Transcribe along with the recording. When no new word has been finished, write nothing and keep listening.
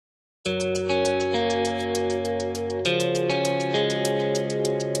Thank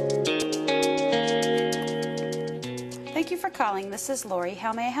you for calling. This is Lori.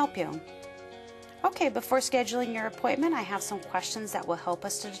 How may I help you? Okay, before scheduling your appointment, I have some questions that will help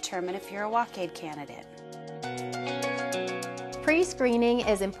us to determine if you're a WalkAide candidate. Pre-screening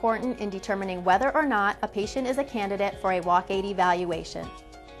is important in determining whether or not a patient is a candidate for a WalkAide evaluation.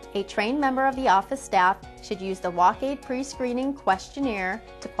 A trained member of the office staff should use the WalkAide pre-screening questionnaire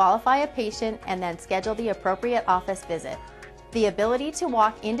to qualify a patient and then schedule the appropriate office visit. The ability to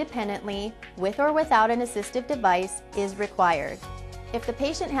walk independently, with or without an assistive device, is required. If the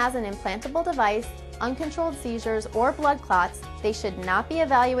patient has an implantable device, uncontrolled seizures, or blood clots, they should not be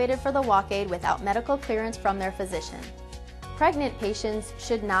evaluated for the WalkAide without medical clearance from their physician. Pregnant patients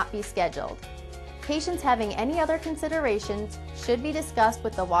should not be scheduled. Patients having any other considerations should be discussed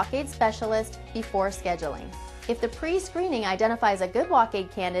with the WalkAide specialist before scheduling. If the pre-screening identifies a good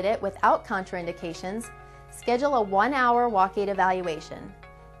WalkAide candidate without contraindications, schedule a 1-hour WalkAide evaluation.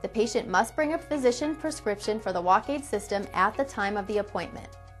 The patient must bring a physician prescription for the WalkAide system at the time of the appointment.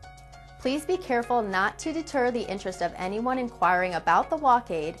 Please be careful not to deter the interest of anyone inquiring about the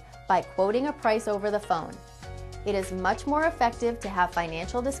WalkAide by quoting a price over the phone. It is much more effective to have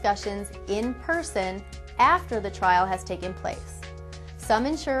financial discussions in person after the trial has taken place. Some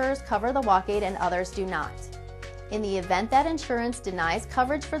insurers cover the WalkAide and others do not. In the event that insurance denies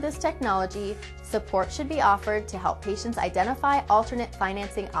coverage for this technology, support should be offered to help patients identify alternate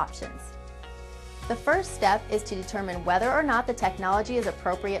financing options. The first step is to determine whether or not the technology is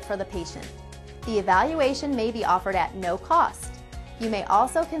appropriate for the patient. The evaluation may be offered at no cost. You may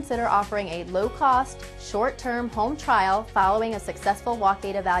also consider offering a low-cost, short-term home trial following a successful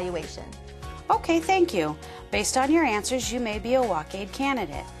WalkAide evaluation. Okay, thank you. Based on your answers, you may be a WalkAide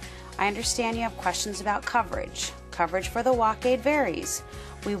candidate. I understand you have questions about coverage. Coverage for the WalkAide varies.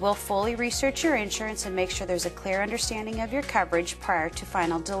 We will fully research your insurance and make sure there's a clear understanding of your coverage prior to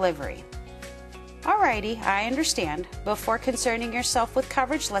final delivery. Alrighty, I understand. Before concerning yourself with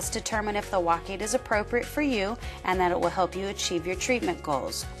coverage, let's determine if the WalkAide is appropriate for you and that it will help you achieve your treatment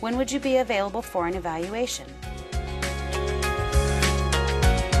goals. When would you be available for an evaluation?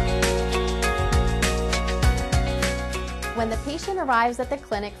 When the patient arrives at the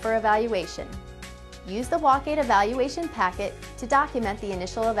clinic for evaluation, use the WalkAide evaluation packet to document the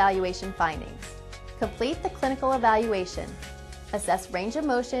initial evaluation findings. Complete the clinical evaluation. Assess range of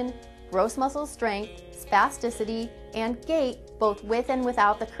motion, gross muscle strength, spasticity, and gait both with and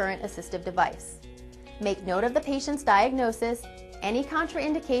without the current assistive device. Make note of the patient's diagnosis, any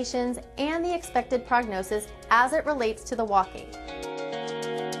contraindications, and the expected prognosis as it relates to the WalkAide.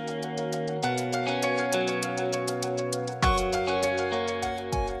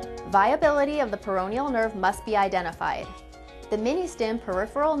 Viability of the peroneal nerve must be identified. The mini-stim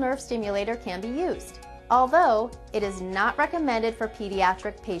peripheral nerve stimulator can be used, although it is not recommended for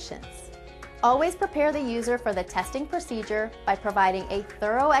pediatric patients. Always prepare the user for the testing procedure by providing a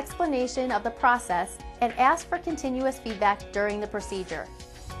thorough explanation of the process and ask for continuous feedback during the procedure.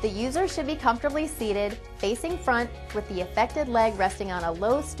 The user should be comfortably seated, facing front, with the affected leg resting on a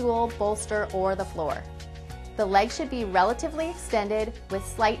low stool, bolster, or the floor. The leg should be relatively extended with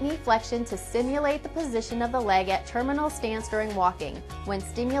slight knee flexion to simulate the position of the leg at terminal stance during walking, when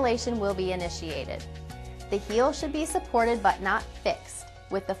stimulation will be initiated. The heel should be supported but not fixed,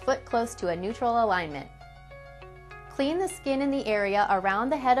 with the foot close to a neutral alignment. Clean the skin in the area around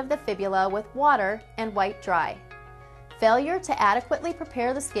the head of the fibula with water and wipe dry. Failure to adequately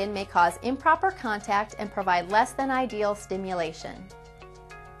prepare the skin may cause improper contact and provide less than ideal stimulation.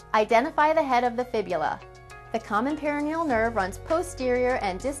 Identify the head of the fibula. The common peroneal nerve runs posterior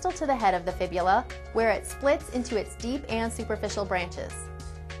and distal to the head of the fibula, where it splits into its deep and superficial branches.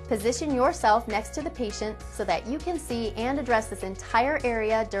 Position yourself next to the patient so that you can see and address this entire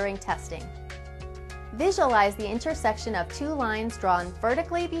area during testing. Visualize the intersection of two lines drawn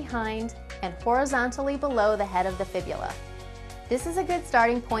vertically behind and horizontally below the head of the fibula. This is a good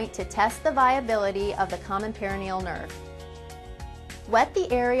starting point to test the viability of the common peroneal nerve. Wet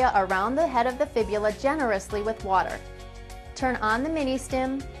the area around the head of the fibula generously with water. Turn on the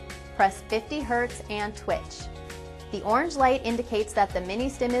mini-stim, press 50 Hz and twitch. The orange light indicates that the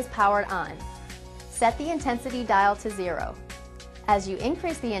mini-stim is powered on. Set the intensity dial to 0. As you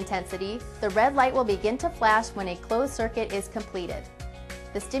increase the intensity, the red light will begin to flash when a closed circuit is completed.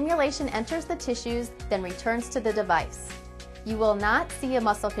 The stimulation enters the tissues, then returns to the device. You will not see a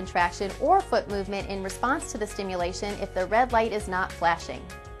muscle contraction or foot movement in response to the stimulation if the red light is not flashing.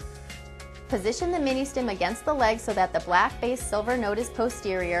 Position the mini-stim against the leg so that the black base silver node is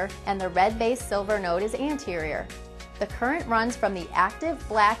posterior and the red base silver node is anterior. The current runs from the active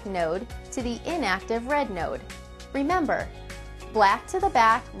black node to the inactive red node. Remember, black to the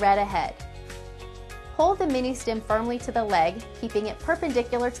back, red ahead. Hold the mini stim firmly to the leg, keeping it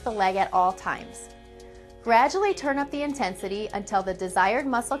perpendicular to the leg at all times. Gradually turn up the intensity until the desired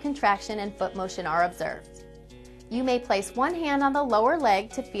muscle contraction and foot motion are observed. You may place one hand on the lower leg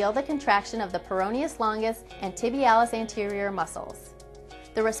to feel the contraction of the peroneus longus and tibialis anterior muscles.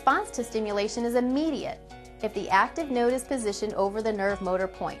 The response to stimulation is immediate if the active node is positioned over the nerve motor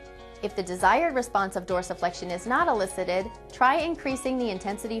point. If the desired response of dorsiflexion is not elicited, try increasing the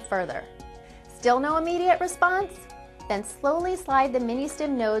intensity further. Still no immediate response? Then slowly slide the mini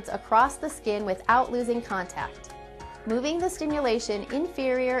stim nodes across the skin without losing contact. Moving the stimulation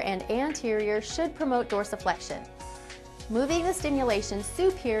inferior and anterior should promote dorsiflexion. Moving the stimulation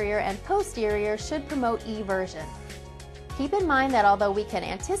superior and posterior should promote eversion. Keep in mind that although we can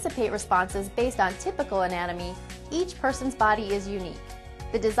anticipate responses based on typical anatomy, each person's body is unique.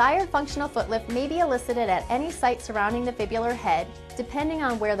 The desired functional foot lift may be elicited at any site surrounding the fibular head, depending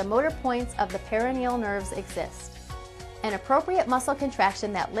on where the motor points of the peroneal nerves exist. An appropriate muscle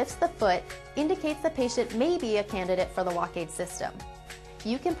contraction that lifts the foot indicates the patient may be a candidate for the WalkAide system.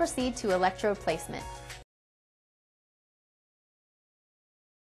 You can proceed to electrode placement.